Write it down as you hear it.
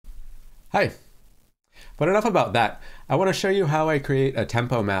Hi, but enough about that. I want to show you how I create a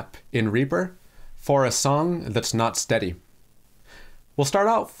tempo map in Reaper for a song that's not steady. We'll start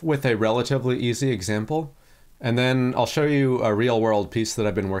off with a relatively easy example, and then I'll show you a real-world piece that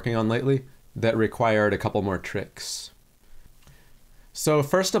I've been working on lately that required a couple more tricks. So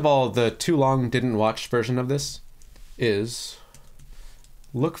first of all, the too long didn't watch version of this is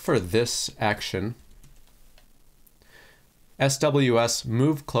look for this action. SWS,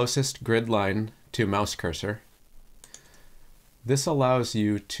 move closest grid line to mouse cursor. This allows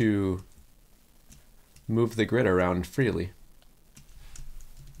you to move the grid around freely.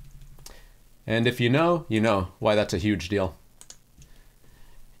 And if you know why that's a huge deal.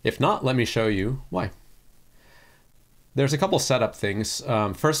 If not, let me show you why. There's a couple setup things.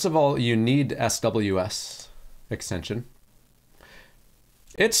 First of all, you need SWS extension.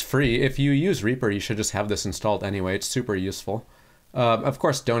 It's free. If you use Reaper, you should just have this installed anyway. It's super useful. Of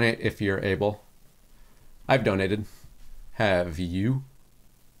course, donate if you're able. I've donated. Have you?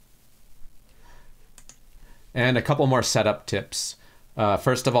 And a couple more setup tips.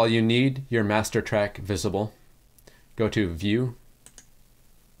 First of all, you need your master track visible. Go to View,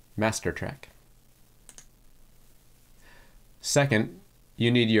 Master Track. Second, you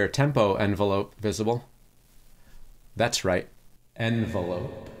need your tempo envelope visible. That's right,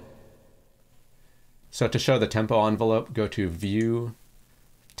 envelope. So to show the tempo envelope, go to View,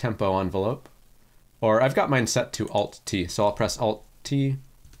 Tempo Envelope. Or I've got mine set to Alt-T, so I'll press Alt-T.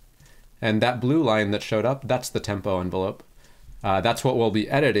 And that blue line that showed up, that's the tempo envelope. That's what we'll be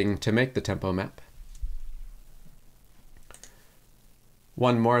editing to make the tempo map.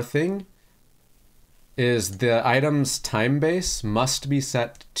 One more thing is the item's Timebase must be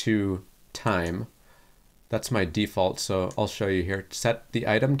set to time. That's my default, so I'll show you here. Set the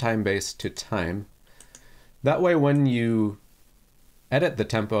item Timebase to time. That way when you edit the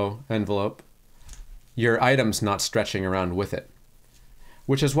tempo envelope, your item's not stretching around with it.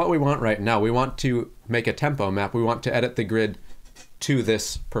 Which is what we want right now. We want to make a tempo map. We want to edit the grid to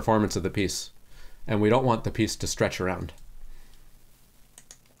this performance of the piece. And we don't want the piece to stretch around.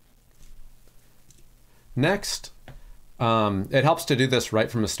 Next, it helps to do this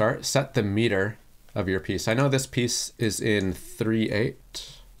right from the start. Set the meter of your piece. I know this piece is in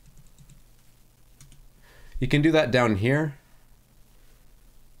 3/8. You can do that down here.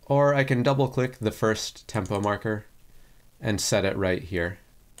 Or I can double click the first tempo marker and set it right here.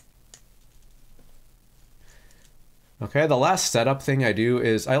 Okay, the last setup thing I do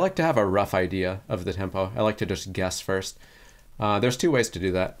is I like to have a rough idea of the tempo. I like to just guess first. There's two ways to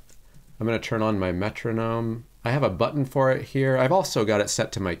do that. I'm going to turn on my metronome. I have a button for it here. I've also got it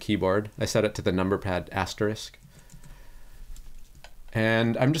set to my keyboard. I set it to the number pad asterisk.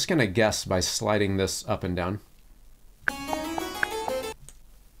 And I'm just going to guess by sliding this up and down.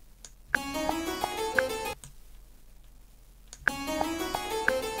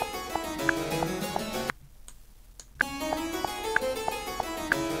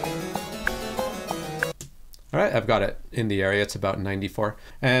 All right, I've got it in the area. It's about 94.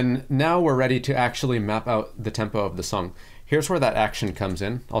 And now we're ready to actually map out the tempo of the song. Here's where that action comes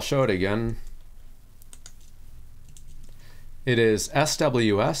in. I'll show it again. It is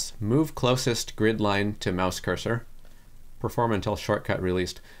SWS, move closest grid line to mouse cursor, perform until shortcut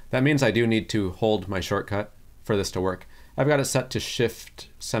released. That means I do need to hold my shortcut for this to work. I've got it set to Shift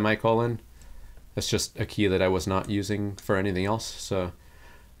semicolon. That's just a key that I was not using for anything else. So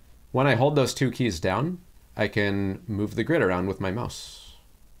when I hold those two keys down, I can move the grid around with my mouse.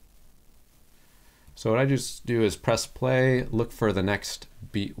 So what I just do is press play, look for the next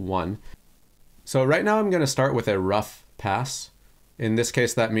beat 1. So right now I'm going to start with a rough pass. In this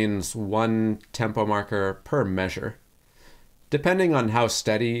case, that means one tempo marker per measure. Depending on how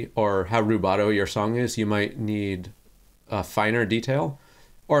steady or how rubato your song is, you might need a finer detail,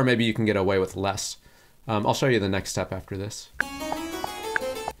 or maybe you can get away with less. I'll show you the next step after this.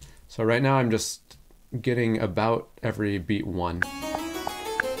 So right now I'm just getting about every beat 1.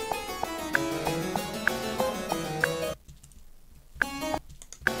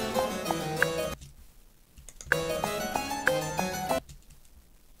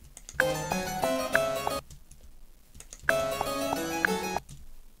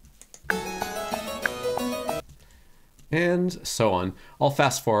 And so on. I'll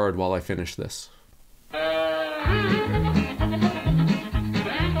fast forward while I finish this.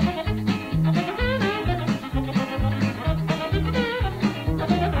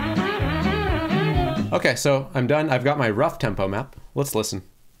 Okay, so I'm done. I've got my rough tempo map. Let's listen.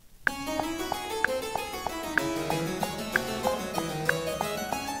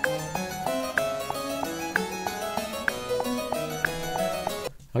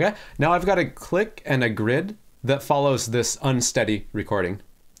 Okay, now I've got a click and a grid that follows this unsteady recording.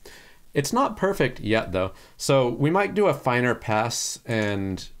 It's not perfect yet though, so we might do a finer pass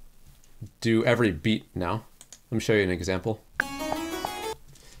and do every beat now. Let me show you an example.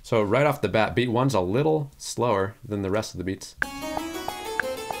 So right off the bat, beat 1's a little slower than the rest of the beats.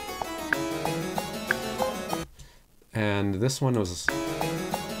 And this one was...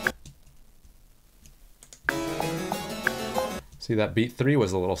 See that beat 3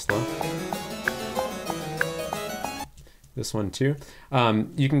 was a little slow. This one too.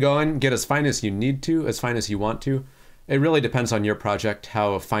 You can go and get as fine as you need to, as fine as you want to. It really depends on your project,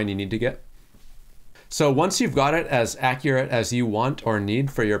 how fine you need to get. So once you've got it as accurate as you want or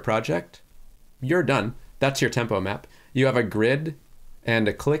need for your project, you're done. That's your tempo map. You have a grid and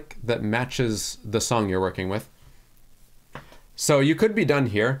a click that matches the song you're working with. So you could be done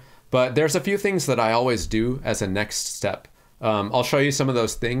here, but there's a few things that I always do as a next step. I'll show you some of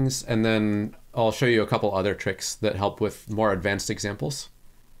those things, and then I'll show you a couple other tricks that help with more advanced examples.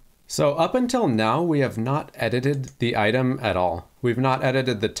 So up until now, we have not edited the item at all. We've not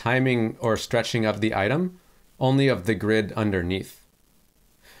edited the timing or stretching of the item, only of the grid underneath.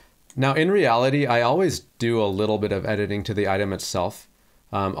 Now in reality, I always do a little bit of editing to the item itself.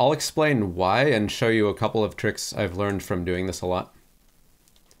 I'll explain why and show you a couple of tricks I've learned from doing this a lot.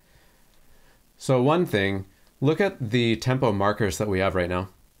 So one thing, look at the tempo markers that we have right now.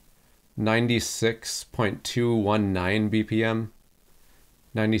 96.219 BPM,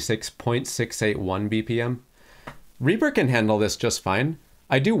 96.681 BPM. Reaper can handle this just fine.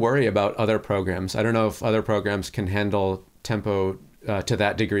 I do worry about other programs. I don't know if other programs can handle tempo to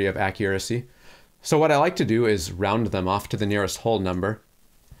that degree of accuracy. So what I like to do is round them off to the nearest whole number.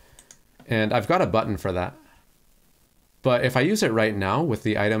 And I've got a button for that. But if I use it right now with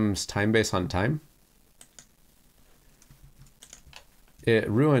the item's Timebase on time, it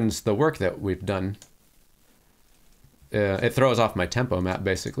ruins the work that we've done. It throws off my tempo map,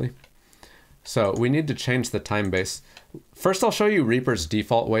 basically. So we need to change the Timebase. First, I'll show you Reaper's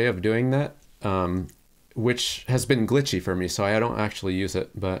default way of doing that, which has been glitchy for me, so I don't actually use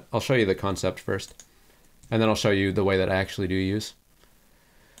it, but I'll show you the concept first. And then I'll show you the way that I actually do use.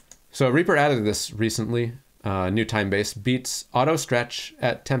 So Reaper added this recently, new Timebase, beats auto stretch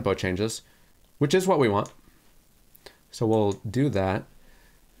at tempo changes, which is what we want. So we'll do that.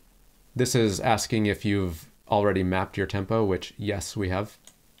 This is asking if you've already mapped your tempo, which yes, we have.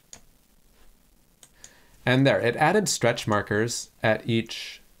 And there, it added stretch markers at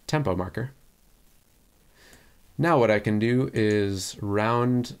each tempo marker. Now what I can do is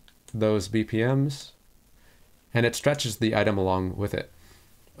round those BPMs, and it stretches the item along with it.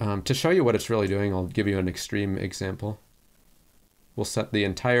 To show you what it's really doing, I'll give you an extreme example. We'll set the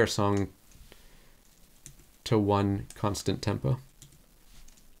entire song to 1 constant tempo.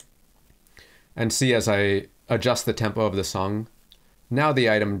 And see, as I adjust the tempo of the song, now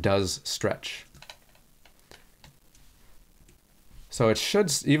the item does stretch. So it should,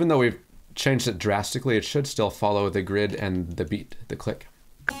 even though we've changed it drastically, it should still follow the grid and the beat, the click.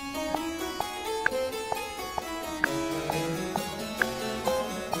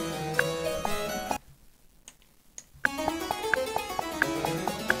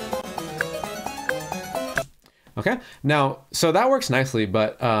 Okay, now, so that works nicely,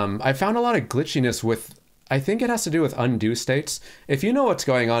 but I found a lot of glitchiness with, I think it has to do with undo states. If you know what's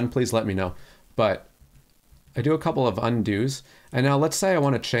going on, please let me know. But I do a couple of undos, and now let's say I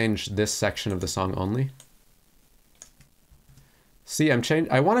want to change this section of the song only. See,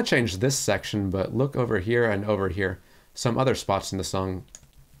 I want to change this section, but look over here and over here. Some other spots in the song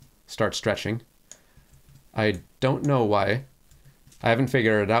start stretching. I don't know why. I haven't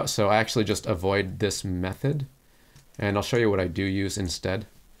figured it out, so I actually just avoid this method. And I'll show you what I do use instead.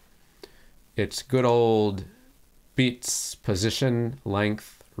 It's good old beats, position,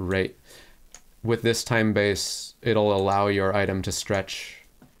 length, rate. With this Timebase, it'll allow your item to stretch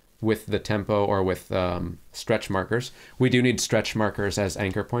with the tempo or with stretch markers. We do need stretch markers as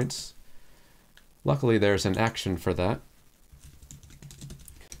anchor points. Luckily, there's an action for that.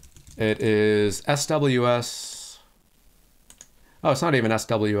 It is SWS. Oh, it's not even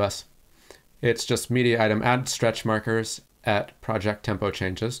SWS. It's just media item add stretch markers at project tempo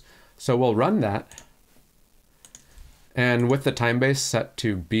changes. So we'll run that. And with the Timebase set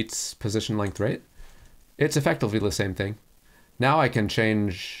to beats, position, length, rate, it's effectively the same thing. Now I can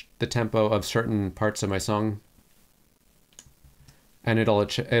change the tempo of certain parts of my song, and it'll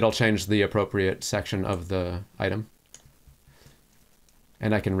change the appropriate section of the item.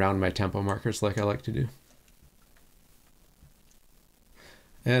 And I can round my tempo markers like I like to do.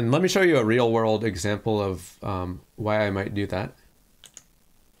 And let me show you a real world example of why I might do that.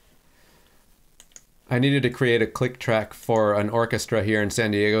 I needed to create a click track for an orchestra here in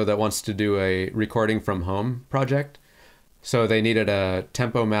San Diego that wants to do a recording from home project. So they needed a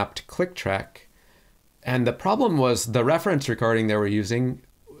tempo mapped click track. And the problem was the reference recording they were using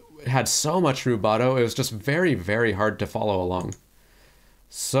had so much rubato, it was just very, very hard to follow along.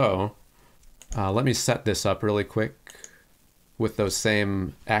 So let me set this up really quick with those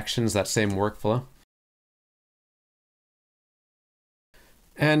same actions, that same workflow.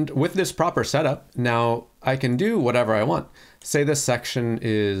 And with this proper setup, now I can do whatever I want. Say this section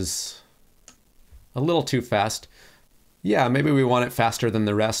is a little too fast. Yeah, maybe we want it faster than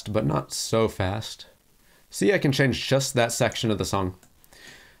the rest, but not so fast. See, I can change just that section of the song.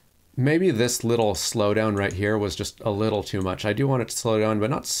 Maybe this little slowdown right here was just a little too much. I do want it to slow down,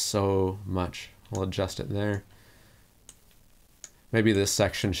 but not so much. I'll adjust it there. Maybe this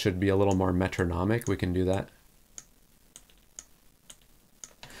section should be a little more metronomic. We can do that.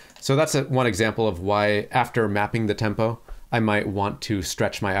 So that's one example of why, after mapping the tempo, I might want to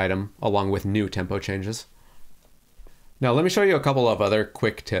stretch my item along with new tempo changes. Now let me show you a couple of other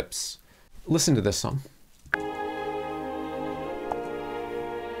quick tips. Listen to this song.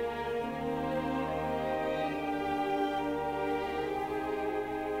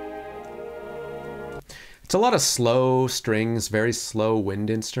 It's a lot of slow strings, very slow wind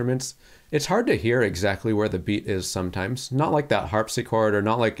instruments. It's hard to hear exactly where the beat is sometimes. Not like that harpsichord or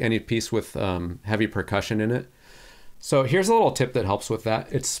not like any piece with heavy percussion in it. So here's a little tip that helps with that.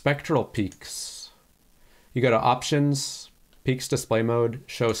 It's spectral peaks. You go to Options, Peaks Display Mode,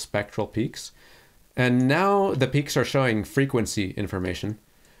 Show Spectral Peaks. And now the peaks are showing frequency information.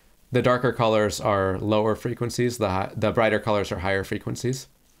 The darker colors are lower frequencies, the brighter colors are higher frequencies.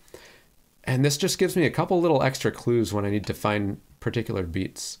 And this just gives me a couple little extra clues when I need to find particular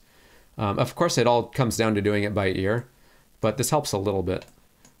beats. Of course, it all comes down to doing it by ear, but this helps a little bit.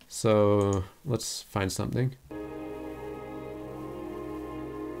 So let's find something.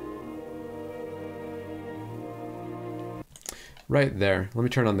 Right there. Let me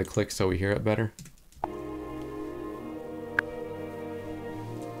turn on the click so we hear it better.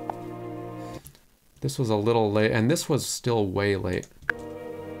 This was a little late, and this was still way late.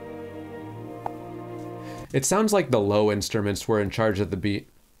 It sounds like the low instruments were in charge of the beat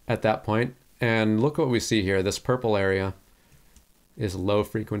at that point. And look what we see here. This purple area is low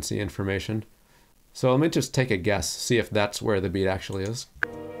frequency information. So let me just take a guess, see if that's where the beat actually is.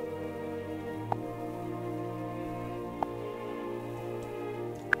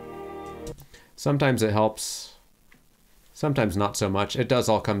 Sometimes it helps, sometimes not so much. It does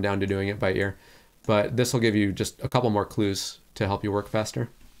all come down to doing it by ear, but this will give you just a couple more clues to help you work faster.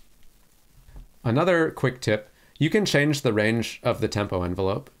 Another quick tip, you can change the range of the tempo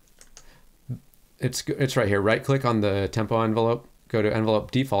envelope. It's right here. Right click on the tempo envelope, go to Envelope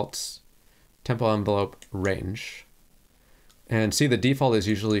Defaults, Tempo Envelope Range. And see, the default is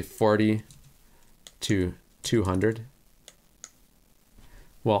usually 40 to 200.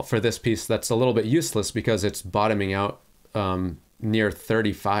 Well, for this piece, that's a little bit useless because it's bottoming out near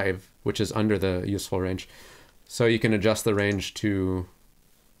 35, which is under the useful range. So you can adjust the range to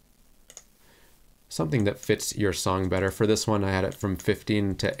something that fits your song better. For this one, I had it from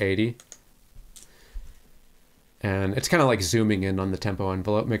 15 to 80. And it's kind of like zooming in on the tempo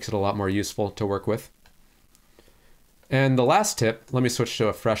envelope, makes it a lot more useful to work with. And the last tip, let me switch to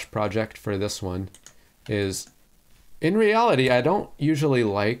a fresh project for this one, is in reality, I don't usually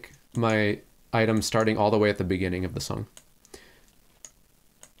like my item starting all the way at the beginning of the song.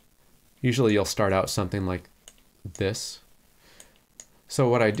 Usually you'll start out something like this. So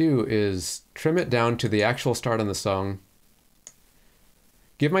what I do is trim it down to the actual start on the song,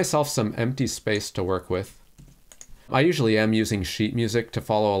 give myself some empty space to work with. I usually am using sheet music to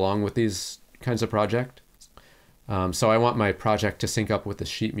follow along with these kinds of projects. So I want my project to sync up with the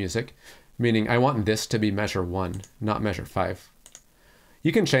sheet music, meaning I want this to be measure 1, not measure 5.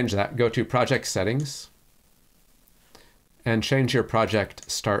 You can change that. Go to Project Settings and change your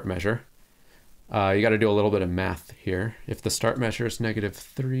project start measure. You got to do a little bit of math here. If the start measure is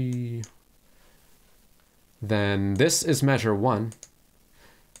 -3, then this is measure 1.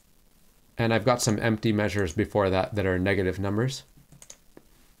 And I've got some empty measures before that that are negative numbers.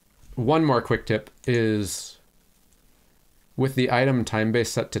 One more quick tip is with the item Timebase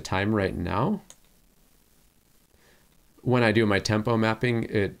set to time right now, when I do my tempo mapping,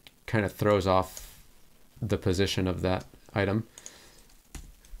 it kind of throws off the position of that item.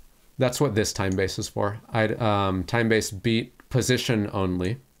 That's what this Timebase is for. Timebase beat position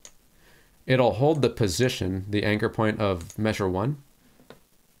only. It'll hold the position, the anchor point of measure 1.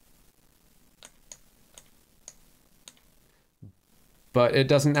 but it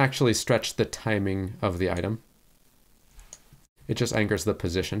doesn't actually stretch the timing of the item. It just anchors the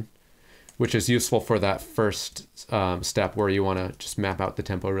position, which is useful for that first step where you want to just map out the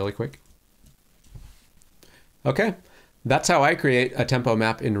tempo really quick. Okay, that's how I create a tempo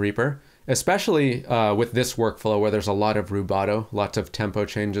map in Reaper, especially with this workflow where there's a lot of rubato, lots of tempo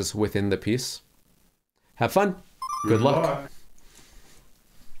changes within the piece. Have fun. Good luck.